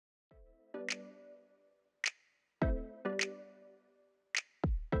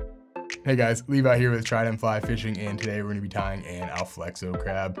Hey guys, Levi here with Trident Fly Fishing, and today we're going to be tying an Alphlexo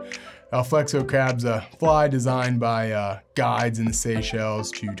crab. Alphlexo crab's a fly designed by guides in the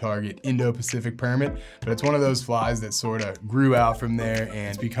Seychelles to target Indo-Pacific permit, but it's one of those flies that sort of grew out from there and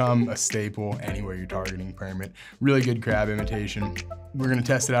it's become a staple anywhere you're targeting permit. Really good crab imitation. We're going to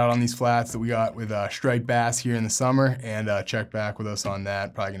test it out on these flats that we got with striped bass here in the summer, and check back with us on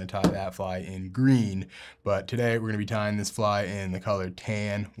that. Probably going to tie that fly in green, but today we're going to be tying this fly in the color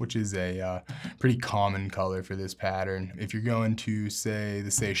tan, which is a pretty common color for this pattern. If you're going to, say,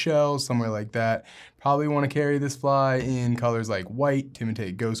 the Seychelles, somewhere like that, probably want to carry this fly in colors like white to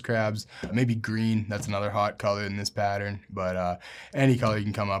imitate ghost crabs, maybe green. That's another hot color in this pattern, but any color you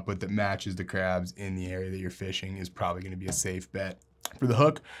can come up with that matches the crabs in the area that you're fishing is probably going to be a safe bet. For the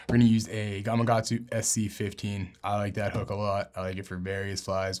hook, we're going to use a Gamakatsu SC15. I like that hook a lot. I like it for various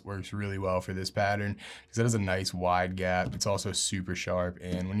flies. Works really well for this pattern because it has a nice wide gap. It's also super sharp,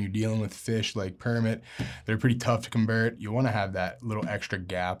 and when you're dealing with fish like permit, they're pretty tough to convert. You want to have that little extra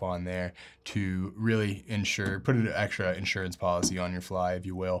gap on there to really put an extra insurance policy on your fly, if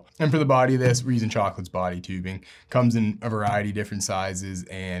you will. And for the body of this, we're using Chocolate's body tubing. Comes in a variety of different sizes,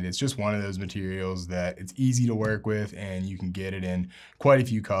 and it's just one of those materials that it's easy to work with, and you can get it in quite a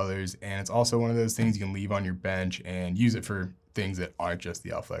few colors, and it's also one of those things you can leave on your bench and use it for things that aren't just the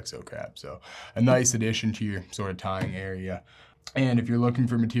Alphlexo crab. So a nice addition to your sort of tying area. And if you're looking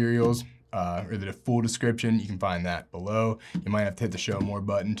for materials or the full description, you can find that below. You might have to hit the show more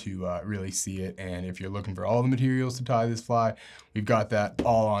button to really see it. And if you're looking for all the materials to tie this fly, we've got that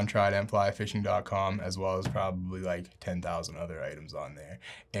all on tridentflyfishing.com, as well as probably like 10,000 other items on there.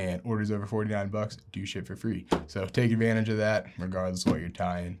 And orders over 49 bucks do ship for free. So take advantage of that regardless of what you're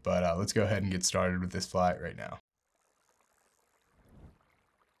tying. But let's go ahead and get started with this fly right now.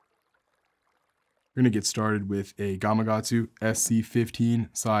 We're going to get started with a Gamakatsu SC15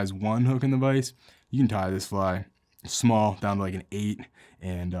 size 1 hook in the vise. You can tie this fly small down to like an 8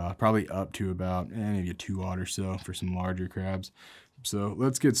 and probably up to about maybe a 2/0 or so for some larger crabs. So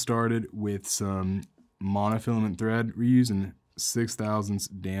let's get started with some monofilament thread. We're using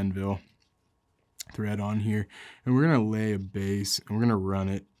 6/1000 Danville thread on here, and we're going to lay a base and we're going to run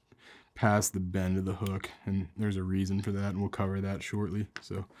it past the bend of the hook, and there's a reason for that, and we'll cover that shortly.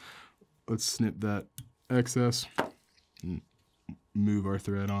 So let's snip that excess and move our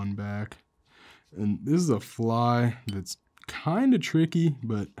thread on back. And this is a fly that's kind of tricky,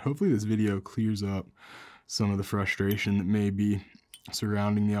 but hopefully this video clears up some of the frustration that may be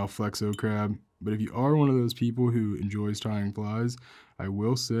surrounding the Alphlexo crab. But if you are one of those people who enjoys tying flies, I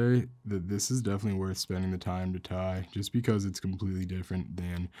will say that this is definitely worth spending the time to tie, just because it's completely different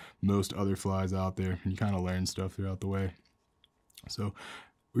than most other flies out there, and you kind of learn stuff throughout the way. So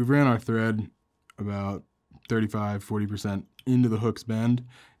we've ran our thread about 35–40% into the hook's bend,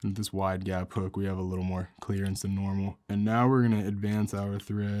 and with this wide gap hook we have a little more clearance than normal. And now we're going to advance our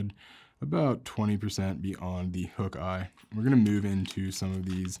thread about 20% beyond the hook eye. We're going to move into some of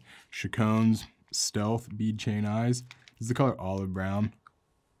these Chacon's Stealth Bead Chain eyes. This is the color olive brown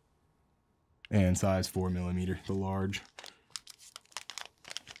and size 4mm, the large.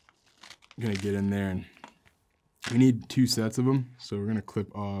 I'm going to get in there, and we need 2 sets of them, so we're going to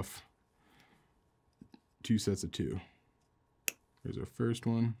clip off 2 sets of 2. Here's our first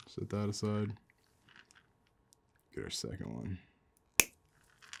one, set that aside. Get our second one.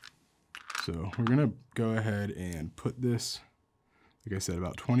 So we're going to go ahead and put this, like I said,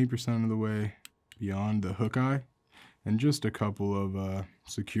 about 20% of the way beyond the hook eye, and just a couple of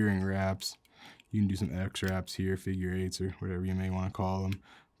securing wraps. You can do some X wraps here, figure 8s, or whatever you may want to call them.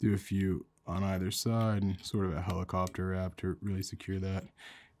 Do a few on either side and sort of a helicopter wrap to really secure that.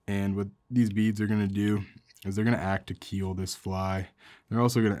 And what these beads are going to do is they're going to act to keel this fly. They're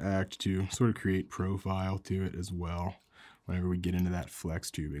also going to act to sort of create profile to it as well whenever we get into that flex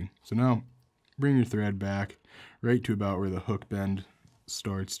tubing. So now bring your thread back right to about where the hook bend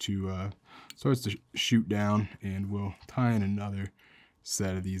starts to shoot down, and we'll tie in another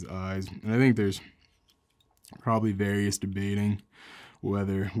set of these eyes. And I think there's probably various debating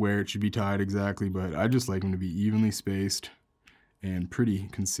where it should be tied exactly, but I just like them to be evenly spaced and pretty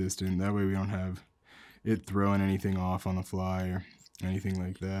consistent. That way we don't have it throwing anything off on the fly or anything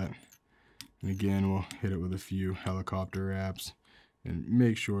like that. And again, we'll hit it with a few helicopter wraps and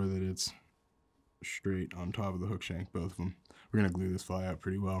make sure that it's straight on top of the hook shank, both of them. We're going to glue this fly out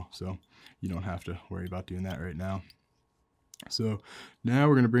pretty well, so you don't have to worry about doing that right now. So now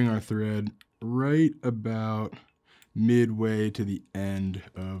we're going to bring our thread right about midway to the end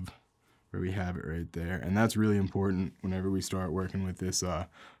of where we have it right there. And that's really important whenever we start working with this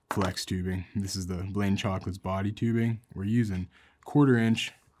flex tubing. This is the Blaine Chocolate's body tubing. We're using 1/4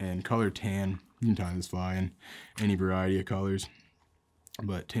 inch And color tan, you can tie this fly in any variety of colors,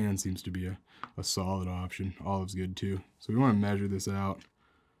 but tan seems to be a solid option. Olive's good too. So we want to measure this out.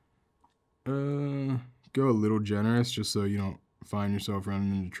 Go a little generous just so you don't find yourself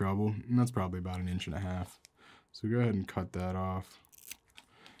running into trouble. And that's probably about 1.5 inches. So go ahead and cut that off.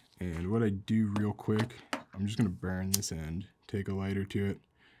 And what I do real quick, I'm just gonna burn this end, take a lighter to it,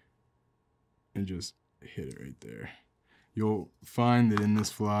 and just hit it right there. You'll find that in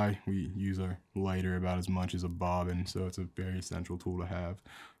this fly, we use our lighter about as much as a bobbin, so it's a very essential tool to have.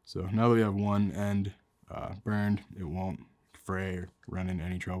 So now that we have one end burned, it won't fray or run into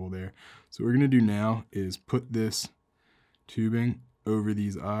any trouble there. So what we're gonna do now is put this tubing over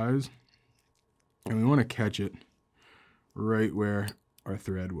these eyes, and we wanna catch it right where our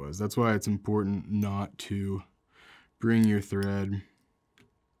thread was. That's why it's important not to bring your thread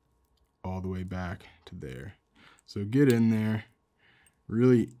all the way back to there. So get in there,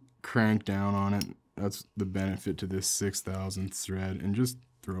 really crank down on it. That's the benefit to this 6/1000 thread, and just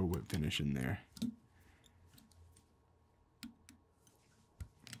throw a whip finish in there.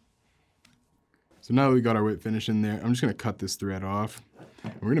 So now that we got our whip finish in there, I'm just gonna cut this thread off.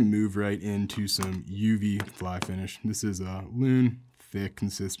 And we're gonna move right into some UV fly finish. This is a Loon, thick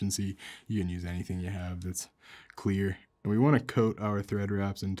consistency. You can use anything you have that's clear. And we wanna coat our thread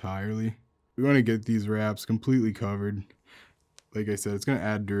wraps entirely. We want to get these wraps completely covered. Like I said, it's going to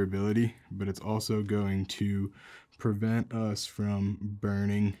add durability, but it's also going to prevent us from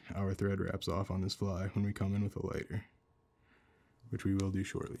burning our thread wraps off on this fly when we come in with a lighter, which we will do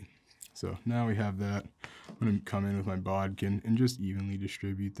shortly. So now we have that. I'm going to come in with my bodkin and just evenly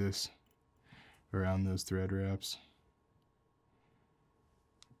distribute this around those thread wraps.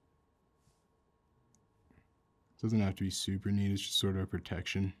 It doesn't have to be super neat, it's just sort of a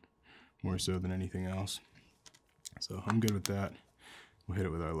protection, more so than anything else. So I'm good with that. We'll hit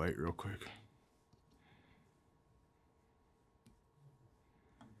it with our light real quick.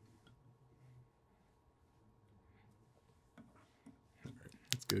 All right,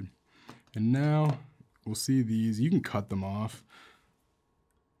 that's good. And now we'll see these. You can cut them off,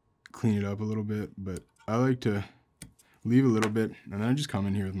 clean it up a little bit, but I like to leave a little bit, and then I just come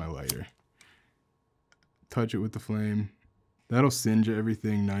in here with my lighter. Touch it with the flame. That'll singe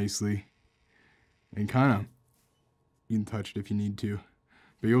everything nicely. And kind of, you can touch it if you need to,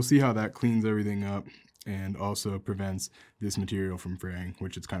 but you'll see how that cleans everything up and also prevents this material from fraying,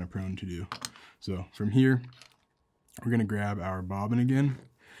 which it's kind of prone to do. So from here, we're gonna grab our bobbin again,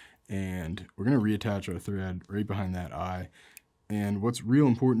 and we're gonna reattach our thread right behind that eye. And what's real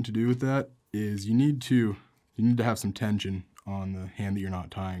important to do with that is you need to have some tension on the hand that you're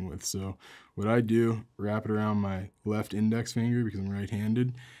not tying with. So what I do, wrap it around my left index finger because I'm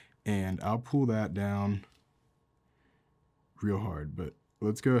right-handed, and I'll pull that down real hard. But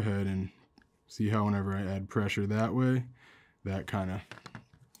let's go ahead and see how whenever I add pressure that way, that kind of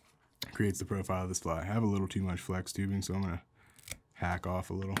creates the profile of this fly. I have a little too much flex tubing, so I'm gonna hack off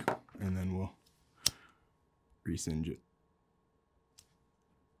a little, and then we'll re-singe it.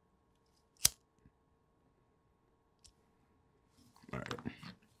 All right.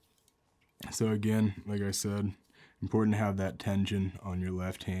 So again, like I said, important to have that tension on your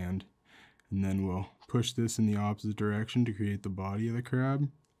left hand, and then we'll push this in the opposite direction to create the body of the crab,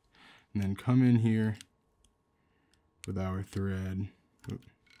 and then come in here with our thread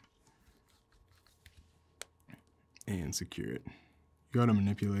and secure it. You gotta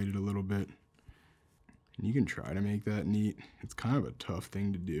manipulate it a little bit, and you can try to make that neat. It's kind of a tough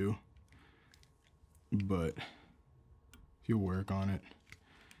thing to do, but if you work on it,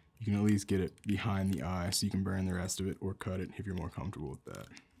 you can at least get it behind the eye so you can burn the rest of it or cut it if you're more comfortable with that.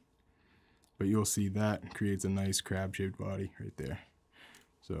 But you'll see that creates a nice crab-shaped body right there.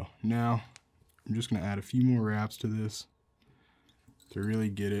 So now I'm just gonna add a few more wraps to this to really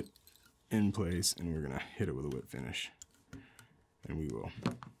get it in place, and we're gonna hit it with a whip finish. And we will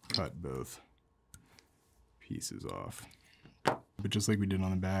cut both pieces off. But just like we did on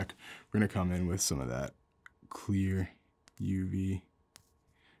the back, we're gonna come in with some of that clear UV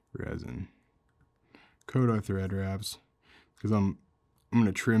resin. Coat our thread wraps, because I'm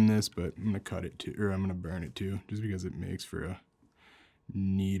gonna trim this, but I'm gonna cut it too, or I'm gonna burn it too, just because it makes for a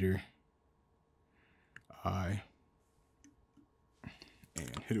neater eye.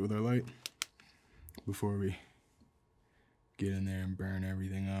 And hit it with our light before we get in there and burn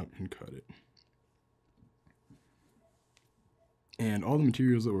everything up and cut it. And all the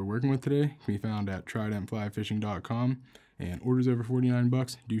materials that we're working with today can be found at tridentflyfishing.com, and orders over 49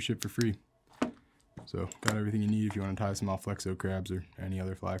 bucks do ship for free. So got everything you need if you want to tie some Alphlexo crabs or any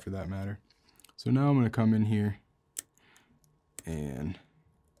other fly for that matter. So now I'm going to come in here and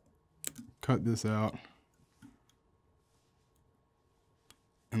cut this out.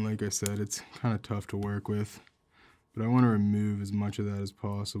 And like I said, it's kind of tough to work with, but I want to remove as much of that as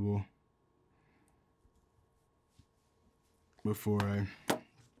possible before I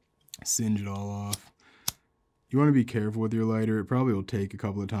singe it all off. You want to be careful with your lighter. It probably will take a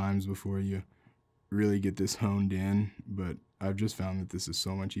couple of times before you really get this honed in, but I've just found that this is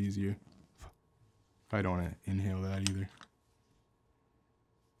so much easier. I don't want to inhale that either.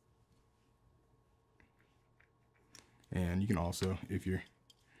 And you can also, if your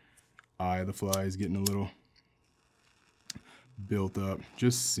eye of the fly is getting a little built up,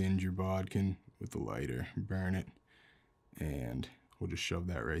 just singe your bodkin with the lighter, burn it, and we'll just shove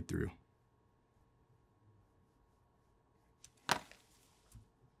that right through.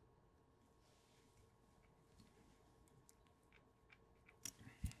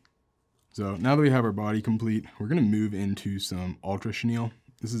 So now that we have our body complete, we're gonna move into some Ultra Chenille.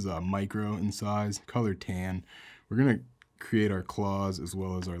 This is a micro in size, color tan. We're gonna create our claws as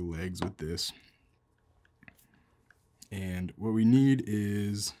well as our legs with this. And what we need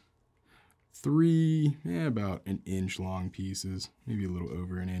is three, about an inch long pieces, maybe a little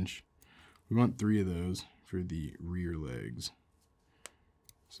over an inch. We want 3 of those for the rear legs.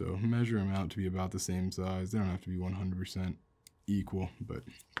 So measure them out to be about the same size. They don't have to be 100% equal, but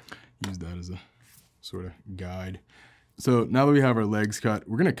use that as a sort of guide. So now that we have our legs cut,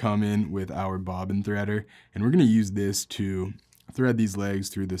 we're gonna come in with our bobbin threader, and we're gonna use this to thread these legs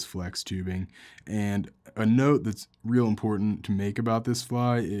through this flex tubing. And a note that's real important to make about this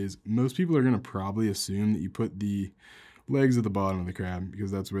fly is most people are gonna probably assume that you put the legs at the bottom of the crab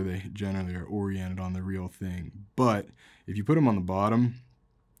because that's where they generally are oriented on the real thing. But if you put them on the bottom,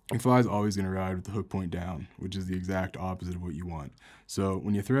 your fly is always going to ride with the hook point down, which is the exact opposite of what you want. So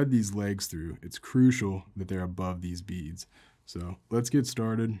when you thread these legs through, it's crucial that they're above these beads. So let's get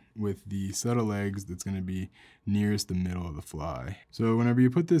started with the set of legs that's going to be nearest the middle of the fly. So whenever you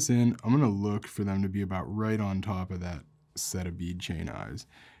put this in, I'm going to look for them to be about right on top of that set of bead chain eyes.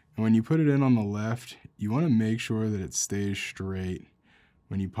 And when you put it in on the left, you want to make sure that it stays straight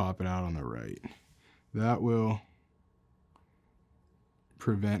when you pop it out on the right. That will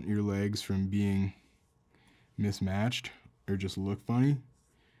prevent your legs from being mismatched or just look funny.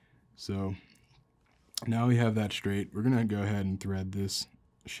 So now we have that straight. We're gonna go ahead and thread this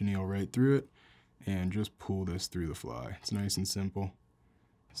chenille right through it and just pull this through the fly. It's nice and simple.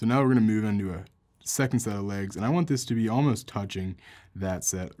 So now we're gonna move into a second set of legs, and I want this to be almost touching that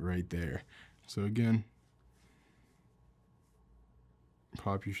set right there. So again,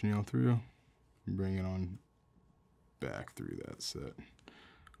 pop your chenille through and bring it on back through that set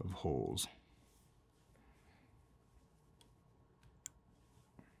of holes.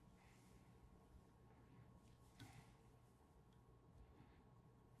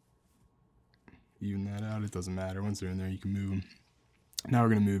 Even that out, it doesn't matter. Once they're in there, you can move them. Now we're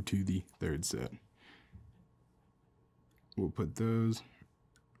going to move to the third set. We'll put those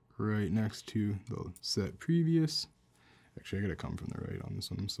right next to the set previous. Actually, I got to come from the right on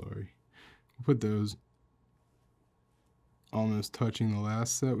this one, I'm sorry. We'll put those almost touching the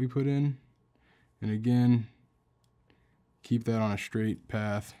last set we put in. And again, keep that on a straight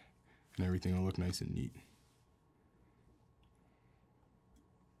path and everything will look nice and neat.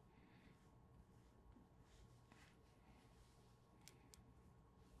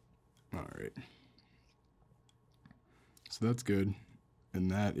 All right. So that's good.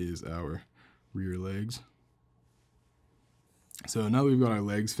 And that is our rear legs. So now that we've got our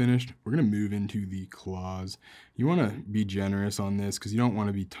legs finished, we're gonna move into the claws. You wanna be generous on this because you don't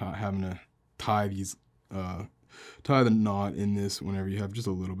wanna be having to tie the knot in this whenever you have just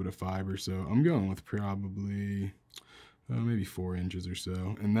a little bit of fiber. So I'm going with probably maybe 4 inches or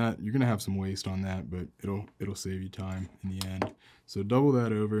so. And that, you're gonna have some waste on that, but it'll save you time in the end. So double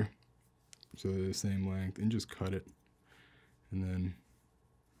that over so they're the same length and just cut it. And then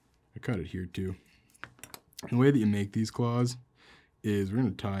I cut it here too. And the way that you make these claws is we're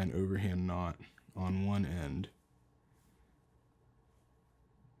going to tie an overhand knot on one end.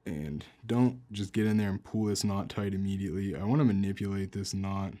 And don't just get in there and pull this knot tight immediately. I want to manipulate this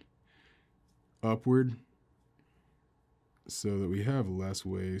knot upward so that we have less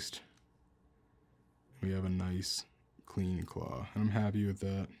waste. We have a nice clean claw. And I'm happy with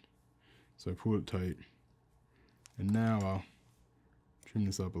that. So I pull it tight. And now I'll trim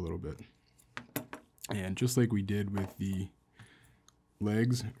this up a little bit. And just like we did with the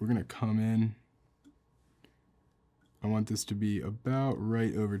legs, we're gonna come in. I want this to be about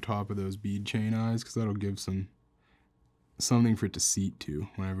right over top of those bead chain eyes because that'll give something for it to seat to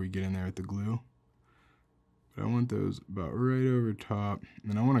whenever we get in there with the glue. But I want those about right over top,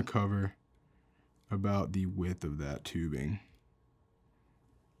 and I want to cover about the width of that tubing.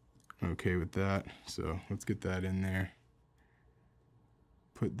 Okay with that, so let's get that in there.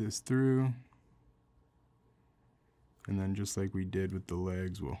 Put this through, and then just like we did with the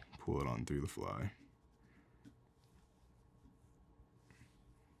legs, we'll pull it on through the fly.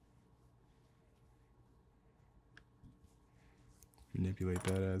 Manipulate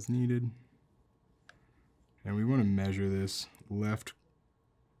that as needed. And we want to measure this left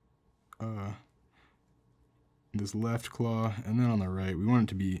claw, and then on the right, we want it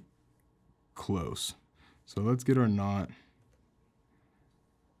to be close. So let's get our knot.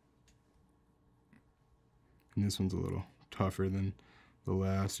 And this one's a little tougher than the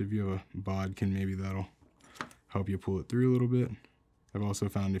last. If you have a bodkin, maybe that'll help you pull it through a little bit. I've also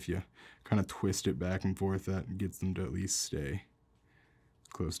found if you kind of twist it back and forth, that gets them to at least stay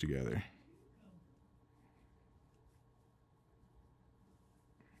close together.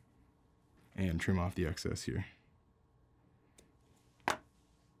 And trim off the excess here.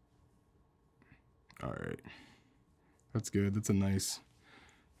 All right, that's good. That's a nice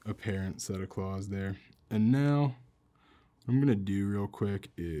apparent set of claws there. And now what I'm gonna do real quick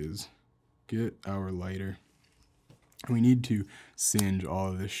is get our lighter. We need to singe all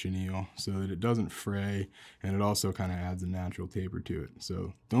of this chenille so that it doesn't fray, and it also kind of adds a natural taper to it.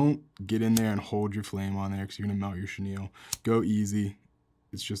 So don't get in there and hold your flame on there because you're gonna melt your chenille. Go easy.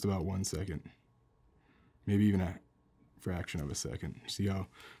 It's just about 1 second, maybe even a fraction of a second. See how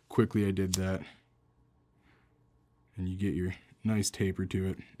quickly I did that? And you get your nice taper to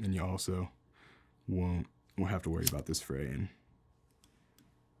it, and you also won't have to worry about this fraying.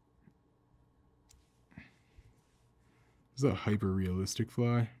 This is a hyper-realistic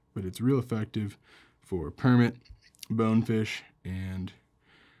fly, but it's real effective for permit, bonefish, and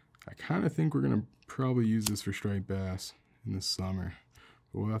I kind of think we're gonna probably use this for striped bass in the summer.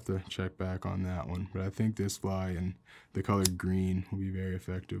 But we'll have to check back on that one. But I think this fly and the color green will be very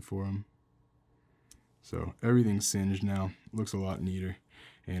effective for them. So everything's singed now, looks a lot neater.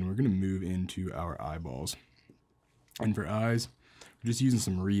 And we're gonna move into our eyeballs. And for eyes, we're just using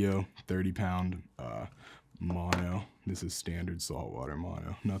some Rio 30-pound mono. This is standard saltwater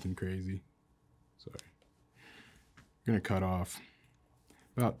mono, nothing crazy. Sorry. We're gonna cut off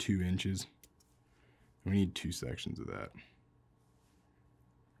about 2 inches. We need 2 sections of that.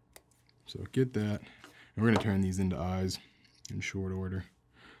 So get that, and we're gonna turn these into eyes in short order.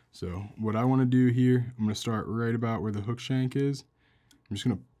 So what I wanna do here, I'm gonna start right about where the hook shank is. I'm just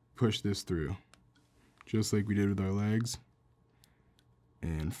gonna push this through, just like we did with our legs,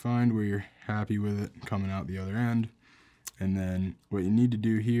 and find where you're happy with it coming out the other end. And then what you need to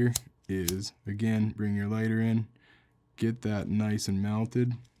do here is, again, bring your lighter in, get that nice and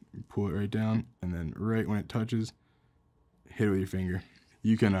melted, pull it right down, and then right when it touches, hit it with your finger.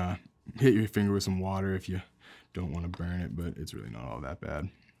 You can hit your finger with some water if you don't want to burn it, but it's really not all that bad.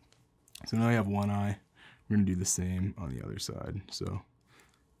 So now you have one eye. We're gonna do the same on the other side. So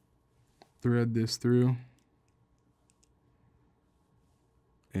thread this through,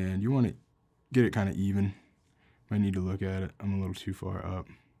 and you want to get it kind of even. Might need to look at it. I'm a little too far up.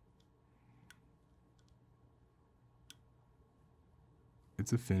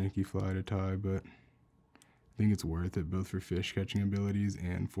 It's a finicky fly to tie, but I think it's worth it both for fish catching abilities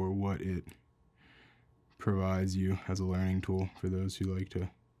and for what it provides you as a learning tool for those who like to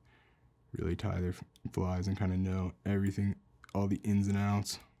really tie their flies and kind of know everything, all the ins and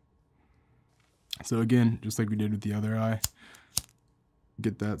outs. So again, just like we did with the other eye,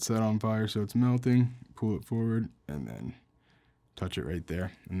 get that set on fire so it's melting, pull it forward, and then touch it right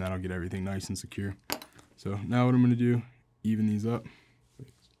there, and that'll get everything nice and secure. So now what I'm gonna do, even these up.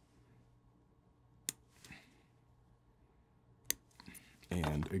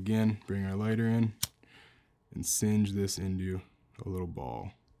 And again, bring our lighter in and singe this into a little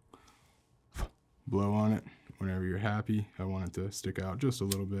ball. Blow on it whenever you're happy. I want it to stick out just a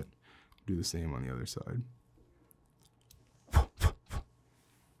little bit. Do the same on the other side.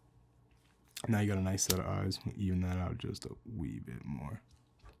 Now you got a nice set of eyes. We'll even that out just a wee bit more.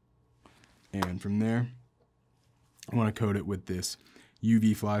 And from there, I want to coat it with this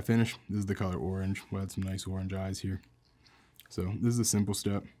UV fly finish. This is the color orange. We'll add some nice orange eyes here. So this is a simple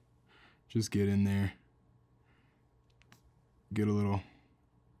step. Just get in there, get a little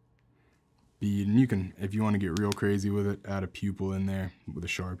bead, and you can, if you want to get real crazy with it, add a pupil in there with a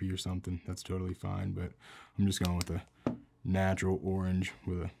Sharpie or something. That's totally fine, but I'm just going with a natural orange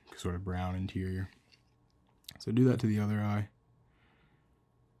with a sort of brown interior. So do that to the other eye.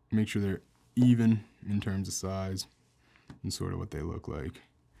 Make sure they're even in terms of size and sort of what they look like.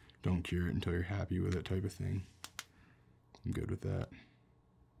 Don't cure it until you're happy with it, type of thing. I'm good with that.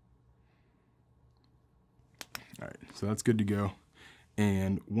 All right, so that's good to go.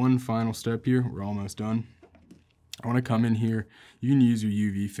 And one final step here, we're almost done. I want to come in here. You can use your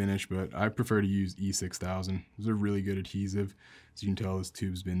UV finish, but I prefer to use E6000. It's a really good adhesive. As you can tell, this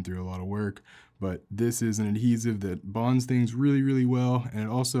tube's been through a lot of work, but this is an adhesive that bonds things really, really well, and it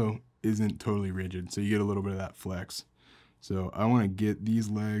also isn't totally rigid, so you get a little bit of that flex. So I want to get these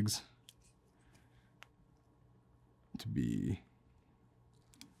legs to be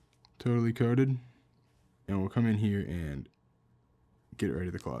totally coated, and we'll come in here and get it ready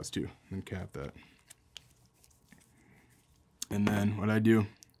to the claws too, and cap that. And then what I do,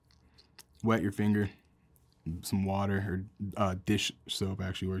 wet your finger, some water, or dish soap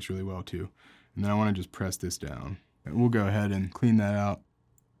actually works really well too. And then I want to just press this down. And we'll go ahead and clean that out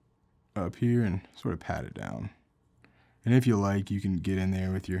up here and sort of pat it down. And if you like, you can get in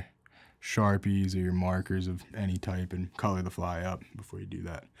there with your Sharpies or your markers of any type and color the fly up before you do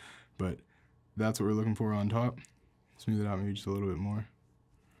that. But that's what we're looking for on top. Smooth it out maybe just a little bit more.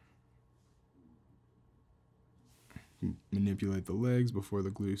 Manipulate the legs before the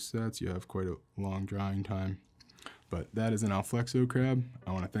glue sets. You have quite a long drying time. But that is an Alphlexo crab.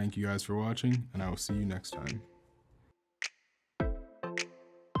 I want to thank you guys for watching, and I will see you next time.